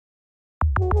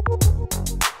On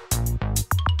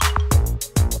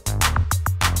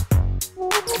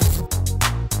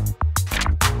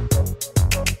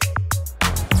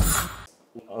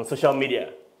social media,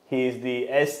 he is the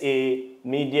SA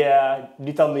Media,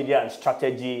 Digital Media and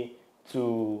Strategy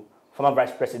to former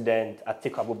Vice President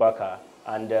Atiku Abubakar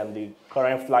and the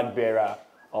current flag bearer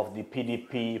of the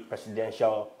PDP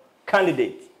presidential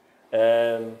candidate.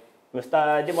 Mr.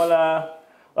 Ademola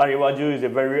Ariwaju is a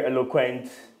very eloquent,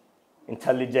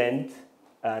 intelligent,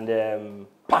 and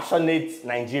passionate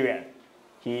Nigerian.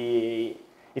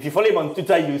 If you follow him on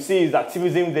Twitter, you see his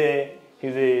activism there.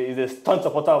 He's a staunch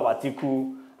supporter of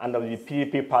Atiku and of the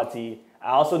PDP party.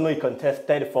 I also know he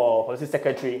contested for policy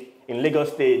secretary in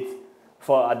Lagos State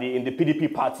in the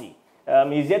PDP party.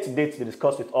 He's here today to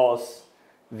discuss with us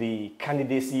the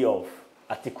candidacy of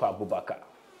Atiku Abubakar.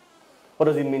 What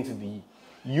does it mean to the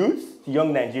youth, to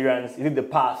young Nigerians? Is it the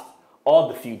past or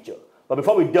the future? But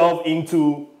before we delve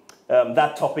into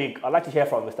that topic, I'd like to hear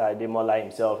from Mr. Ademola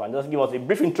himself and just give us a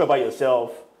brief intro about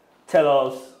yourself. Tell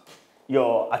us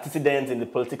your antecedents in the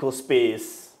political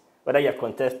space, whether you have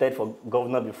contested for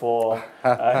governor before,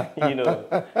 you know.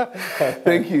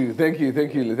 Thank you,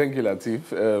 Lateef.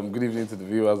 Good evening to the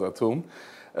viewers at home.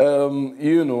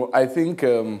 You know, I think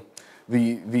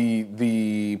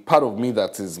the part of me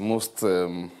that is most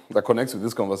that connects with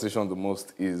this conversation the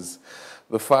most is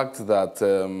the fact that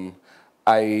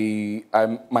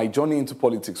my journey into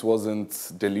politics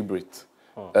wasn't deliberate.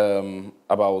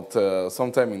 About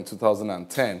sometime in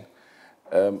 2010.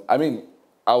 I mean,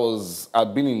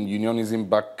 I'd been in unionism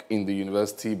back in the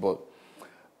university, but,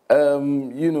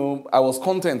 you know, I was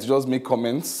content to just make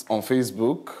comments on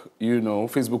Facebook. You know,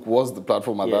 Facebook was the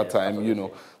platform at that time, absolutely. You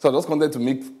know. So I was content to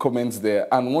make comments there.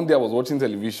 And one day I was watching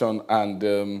television and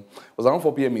it was around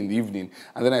 4 p.m. in the evening.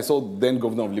 And then I saw then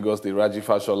Governor of Lagos, Raji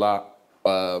Fashola,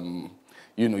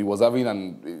 you know, he was having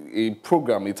a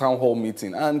program, a town hall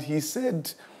meeting. And he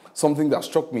said something that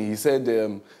struck me. He said,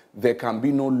 there can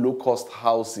be no low-cost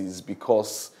houses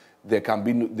because there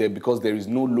is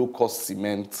no low-cost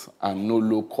cement and no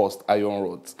low-cost iron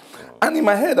rods. And in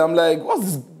my head, I'm like, what's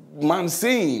this man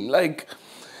saying? Like,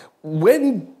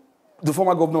 when the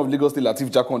former governor of Lagos, Lateef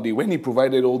Jakonde, when he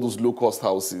provided all those low-cost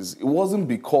houses, it wasn't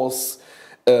because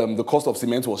the cost of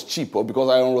cement was cheap or because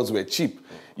iron rods were cheap,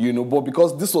 you know, but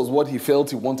because this was what he felt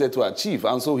he wanted to achieve.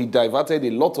 And so he diverted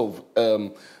a lot of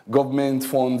government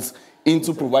funds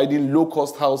into providing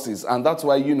low-cost houses. And that's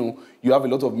why, you know, you have a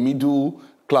lot of middle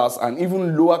class and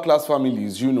even lower class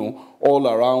families, you know, all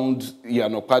around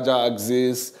Yanopaja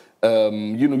axis.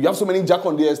 You know, you have so many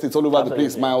Jakonde estates all over absolutely.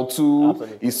 The place. Mile 2,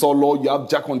 absolutely. Isolo, you have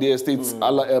Jakonde estates,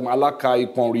 Alaka,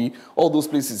 Iponri, all those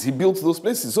places. He built those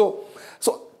places. So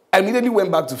I immediately went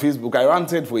back to Facebook. I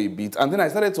ranted for a bit. And then I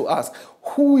started to ask,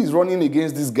 who is running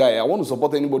against this guy? I want to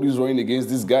support anybody who's running against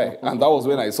this guy. And that was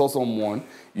when I saw someone,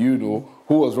 you know,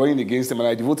 who was running against him. And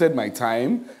I devoted my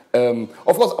time.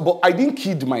 Of course, but I didn't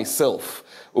kid myself.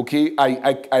 Okay?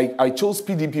 I chose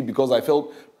PDP because I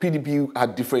felt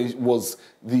PDP was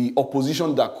the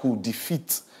opposition that could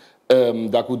defeat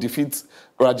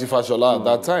Raji Fashola at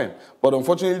that time. But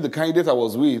unfortunately, the candidate I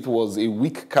was with was a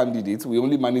weak candidate. We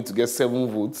only managed to get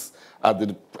 7 votes at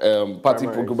the party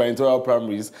gubernatorial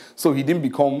primaries. So he didn't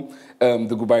become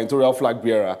the gubernatorial flag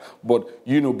bearer. But,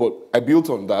 you know, I built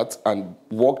on that and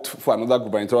worked for another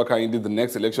gubernatorial candidate the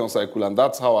next election cycle. And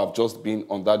that's how I've just been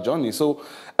on that journey. So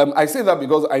I say that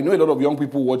because I know a lot of young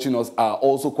people watching us are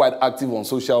also quite active on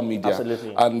social media.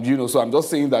 Absolutely. And, you know, so I'm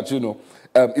just saying that, you know,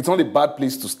 it's not a bad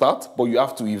place to start, but you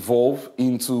have to evolve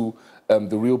into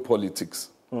the real politics.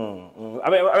 I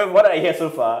mean, what I hear so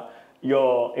far,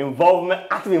 your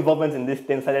active involvement in this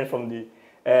thing started from the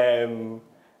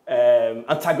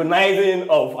antagonizing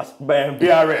of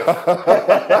BRF.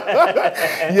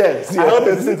 Yes. I hope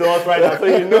you listen to us right now, so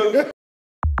you know.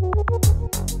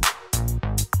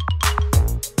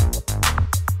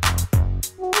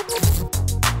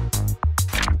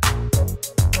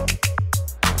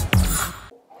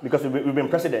 Because we've been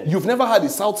president. You've never had a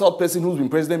South-South person who's been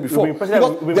president before. We've been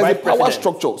president, because there's a power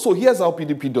structure. So here's how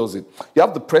PDP does it. You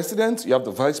have the president, you have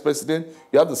the vice president,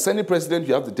 you have the senate president,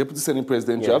 you have the deputy senate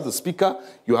president, you have the speaker,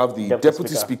 you have the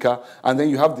deputy speaker, and then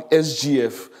you have the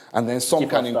SGF, and then some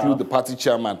can include the party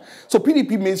chairman. So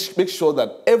PDP makes sure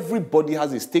that everybody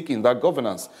has a stake in that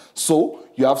governance. So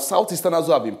you have Southeasterners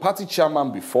who have been party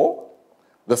chairman before.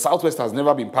 The Southwest has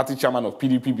never been party chairman of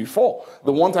PDP before.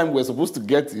 The one time we were supposed to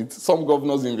get it, some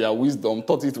governors in their wisdom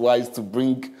thought it wise to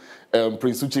bring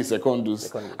Prince Uche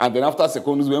Secondus. And then after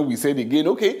Secondus, when we said again,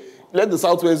 okay, let the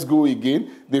Southwest go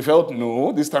again. They felt,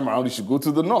 no, this time around, it should go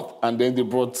to the North. And then they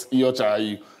brought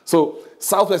Iyocha. So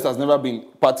Southwest has never been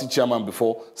party chairman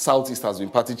before. Southeast has been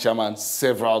party chairman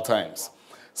several times.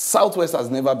 Southwest has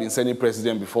never been Senate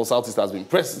president before. Southeast has been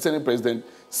Senate president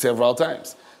several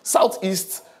times.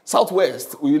 Southwest,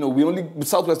 Southwest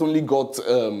only got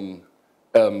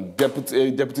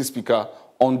deputy speaker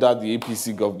under the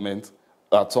APC government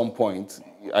at some point.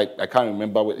 I can't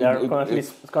remember. They are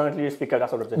currently speaker.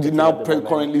 That's sort of now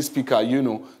currently speaker.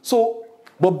 So,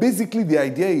 but basically the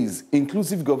idea is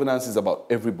inclusive governance is about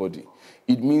everybody.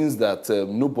 It means that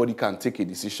nobody can take a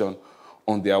decision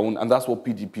on their own, and that's what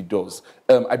PDP does.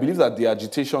 I believe that the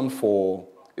agitation for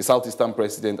a Southeastern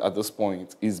president at this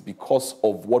point is because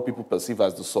of what people perceive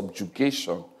as the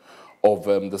subjugation of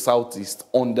the Southeast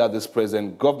under this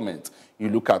present government. You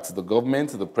look at the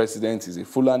government, the president is a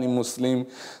Fulani Muslim,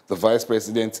 the vice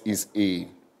president is a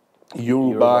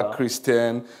Yoruba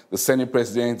Christian, the Senate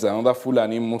president is another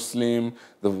Fulani Muslim,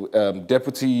 the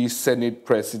deputy Senate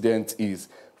president is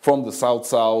from the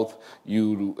South-South,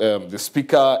 the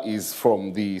speaker is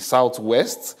from the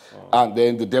Southwest, and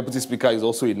then the deputy speaker is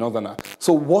also a Northerner.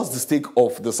 So what's the stake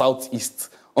of the Southeast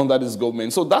under this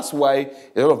government? So that's why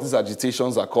a lot of these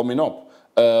agitations are coming up.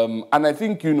 And I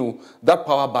think, that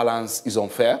power balance is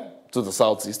unfair to the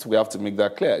Southeast. We have to make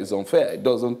that clear. It's unfair.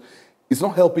 It's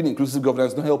not helping inclusive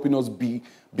governance. It's not helping us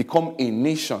become a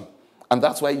nation. And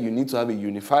that's why you need to have a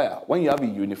unifier. When you have a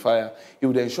unifier, it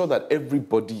would ensure that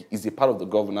everybody is a part of the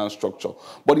governance structure.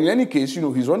 But in any case,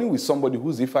 he's running with somebody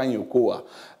who's Ifeanyi Okowa.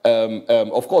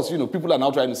 Of course, people are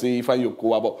now trying to say Ifeanyi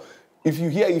Okowa, but if you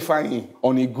hear Ifeanyi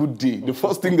on a good day, the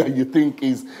first thing that you think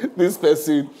is this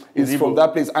person is from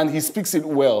that place, and he speaks it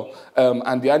well.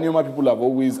 And the Anyoma people have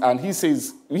always, and he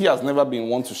says he has never been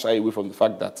one to shy away from the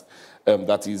fact that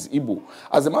that is Igbo.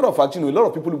 As a matter of fact, a lot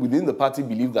of people within the party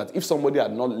believe that if somebody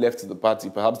had not left the party,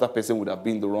 perhaps that person would have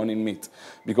been the running mate.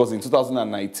 Because in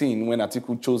 2019, when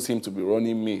Atiku chose him to be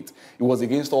running mate, it was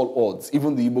against all odds.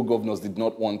 Even the Igbo governors did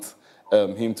not want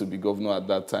him to be governor at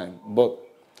that time. But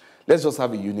let's just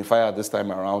have a unifier this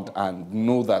time around and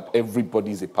know that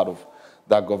everybody is a part of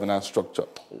that governance structure.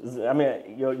 I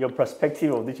mean, your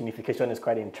perspective of this unification is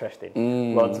quite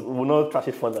interesting, but we'll not trash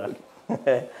it further.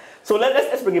 So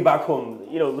let's bring it back home.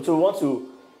 Do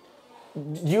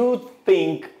you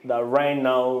think that right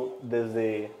now there's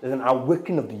an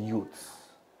awakening of the youth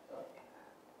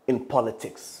in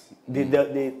politics? Are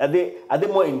they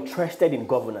more interested in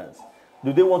governance?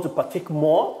 Do they want to partake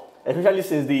more, especially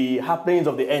since the happenings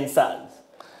of the NSAS?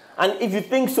 And if you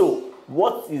think so,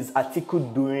 what is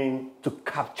Atiku doing to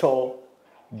capture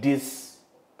these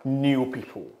new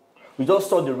people? We just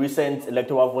saw the recent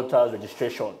electoral voters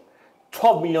registration.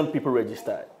 12 million people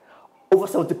registered. Over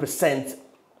 70%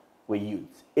 were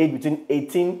youth, aged between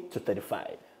 18 to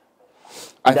 35.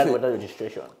 That voter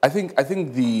registration. I think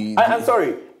I'm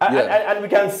sorry. Yeah. And we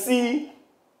can see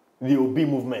the OB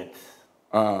movement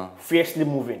fiercely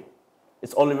moving.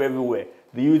 It's all over everywhere.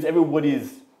 The youth, everybody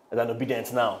is an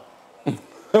obedient now.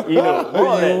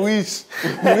 You wish.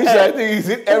 I think is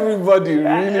it everybody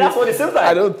really? That's what it seems like.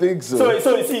 I don't think so.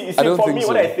 So you see for me,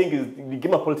 what I think is the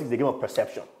game of politics is the game of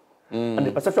perception. And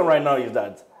the perception right now is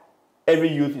that every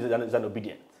youth is an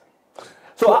obedient.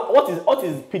 So what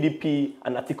is PDP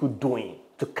and Atiku doing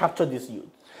to capture this youth?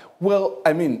 Well,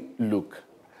 I mean, look,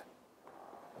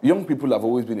 young people have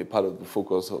always been a part of the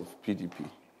focus of PDP.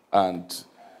 And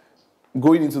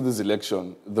going into this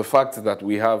election, the fact that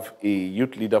we have a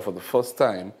youth leader for the first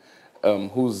time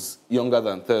who's younger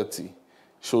than 30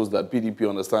 shows that PDP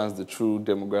understands the true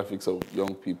demographics of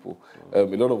young people. A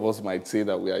lot of us might say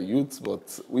that we are youths,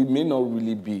 but we may not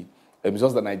really be. It's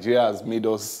just that Nigeria has made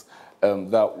us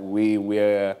that way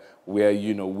where we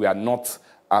are not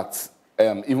at,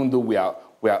 even though we are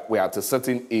at a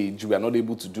certain age, we are not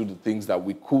able to do the things that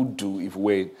we could do if we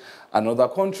were in another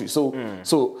country. So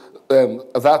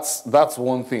that's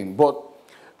one thing. But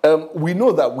we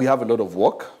know that we have a lot of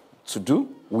work to do.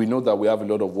 We know that we have a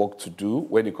lot of work to do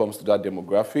when it comes to that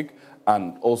demographic,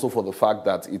 and also for the fact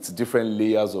that it's different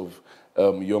layers of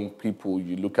young people.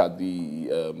 You look at the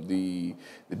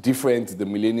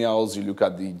millennials, you look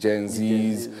at the Gen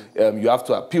Zs, you have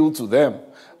to appeal to them.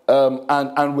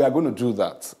 And we are going to do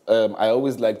that. I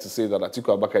always like to say that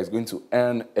Atiku Abubakar is going to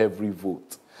earn every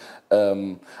vote.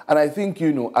 And I think,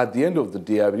 at the end of the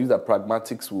day, I believe that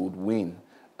pragmatics would win.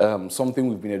 Something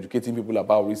we've been educating people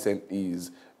about recently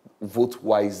is vote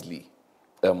wisely.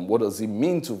 What does it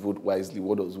mean to vote wisely?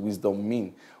 What does wisdom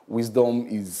mean? Wisdom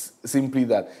is simply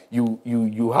that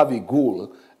you have a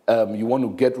goal. You want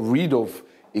to get rid of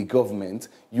a government,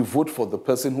 you vote for the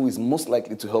person who is most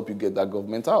likely to help you get that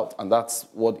government out. And that's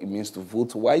what it means to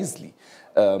vote wisely.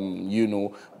 You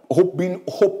know,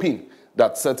 hoping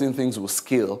that certain things will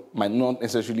scale might not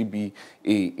necessarily be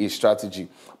a strategy.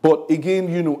 But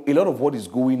again, you know, a lot of what is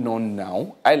going on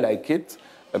now, I like it,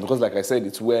 because like I said,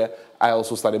 it's where I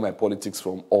also started my politics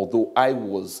from, although I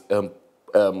was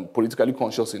politically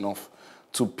conscious enough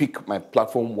to pick my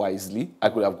platform wisely. I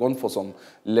could have gone for some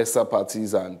lesser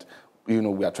parties and, you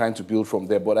know, we are trying to build from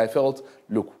there. But I felt,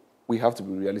 look, we have to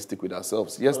be realistic with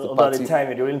ourselves. Yes, the party... At the time,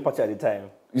 the ruling party at the time.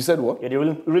 You said what? Yeah, the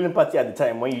ruling party at the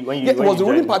time when you yeah, it was the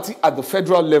ruling party at the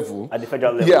federal level. At the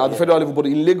federal level. Yeah, at the federal level, but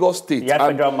in Lagos State. Yeah,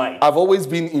 federal mind. I've always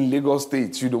been in Lagos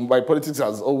State. You know, my politics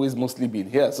has always mostly been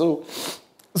here.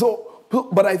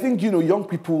 But I think, you know, young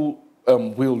people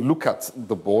will look at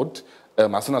the board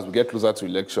as soon as we get closer to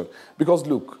election. Because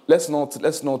look, let's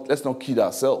not kid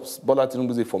ourselves. Bola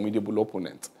Tinubu is a formidable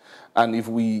opponent. And if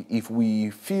we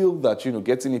feel that, you know,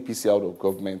 getting APC out of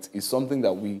government is something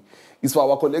that is for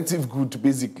our collective good,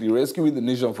 basically, rescuing the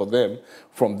nation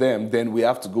from them, then we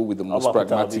have to go with the most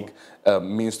pragmatic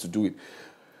means to do it.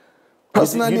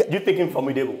 Personally, do you think him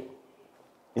formidable?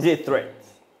 Is it a threat?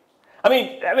 I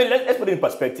mean, let's put it in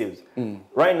perspectives.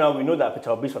 Right now, we know that Peter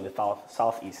Obi is from the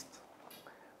southeast.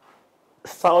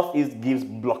 Southeast gives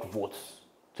block votes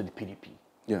to the PDP.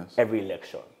 Yes. Every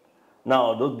election.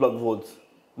 Now, those block votes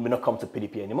may not come to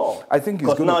PDP anymore. I think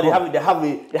it's going to come. Because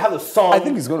now they have a son I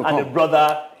think it's going to and come. a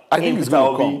brother. I think it's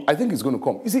going to come. I think it's going to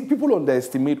come. You see, people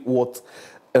underestimate what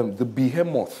the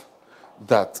behemoth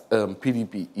that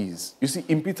PDP is. You see,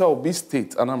 in Peter Obi's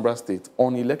state, Anambra State,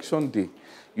 on election day,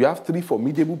 you have 3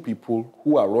 formidable people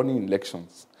who are running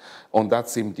elections on that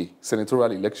same day,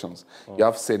 senatorial elections. You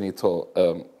have Senator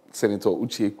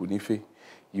Uche Kunife,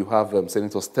 you have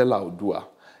Senator Stella Odua,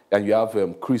 and you have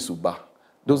Chris Uba.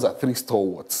 Those are 3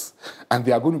 stalwarts. And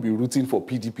they are going to be rooting for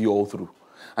PDP all through.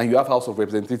 And you have House of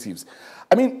Representatives.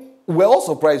 I mean, we're all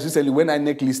surprised recently when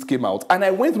INEC list came out. And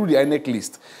I went through the INEC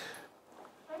list.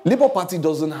 Labour Party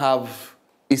doesn't have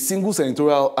a single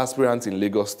senatorial aspirant in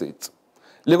Lagos State.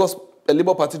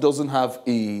 Labour Party doesn't have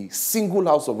a single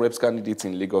House of Reps candidate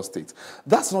in Lagos State.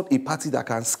 That's not a party that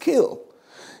can scale.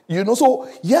 You know, so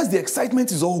yes, the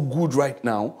excitement is all good right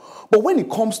now, but when it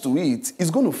comes to it,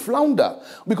 it's going to flounder.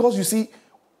 Because you see,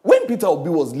 when Peter Obi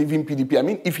was leaving PDP, I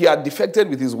mean, if he had defected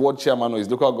with his ward chairman or his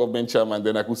local government chairman,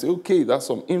 then I could say, okay, that's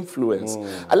some influence.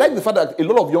 I like the fact that a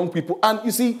lot of young people, and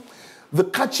you see, the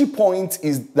catchy point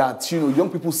is that, you know, young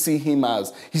people see him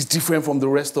as he's different from the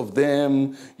rest of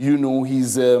them. You know,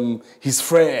 he's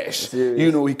fresh. Serious.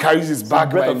 You know, he carries his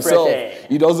bag by himself.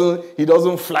 He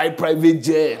doesn't fly private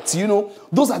jets. You know,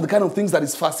 those are the kind of things that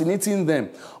is fascinating them.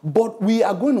 But we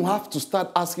are going to have to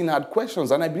start asking hard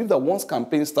questions. And I believe that once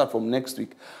campaigns start from next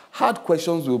week, hard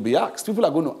questions will be asked. People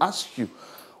are going to ask you,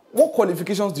 what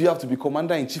qualifications do you have to be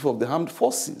Commander-in-Chief of the Armed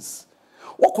Forces?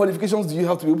 What qualifications do you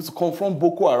have to be able to confront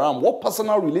Boko Haram? What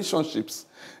personal relationships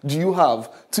do you have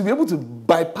to be able to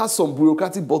bypass some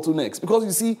bureaucratic bottlenecks? Because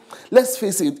you see, let's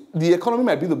face it, the economy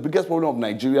might be the biggest problem of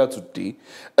Nigeria today.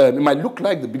 It might look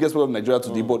like the biggest problem of Nigeria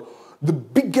today, but the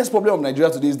biggest problem of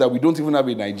Nigeria today is that we don't even have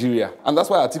a Nigeria. And that's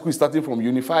why Atiku is starting from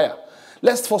Unifier.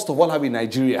 Let's first of all have a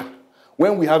Nigeria.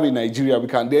 When we have a Nigeria, we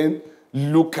can then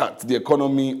look at the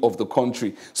economy of the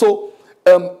country. So,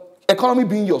 economy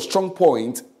being your strong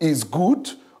point is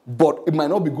good, but it might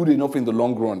not be good enough in the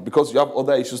long run because you have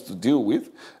other issues to deal with.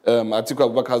 Atiku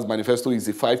Abubakar's manifesto is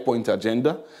a 5-point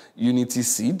agenda: unity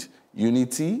seed,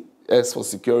 unity, S for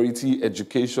security,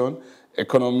 education, the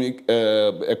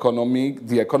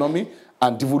economy,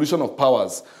 and devolution of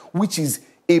powers, which is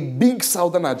a big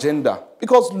southern agenda.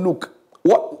 Because look,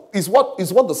 what is what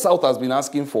the South has been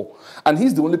asking for. And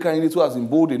he's the only candidate who has been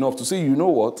bold enough to say, you know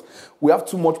what, we have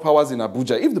too much powers in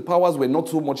Abuja. If the powers were not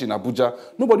so much in Abuja,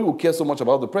 nobody would care so much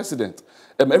about the president.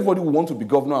 Everybody would want to be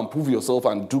governor and prove yourself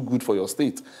and do good for your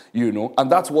state, you know. And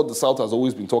that's what the South has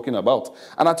always been talking about.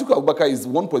 And Atiku Abubakar is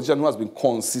one politician who has been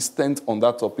consistent on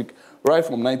that topic right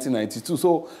from 1992.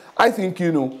 So I think,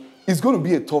 you know, it's going to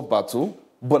be a tough battle.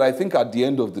 But I think at the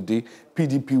end of the day,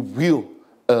 PDP will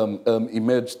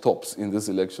emerge tops in this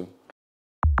election.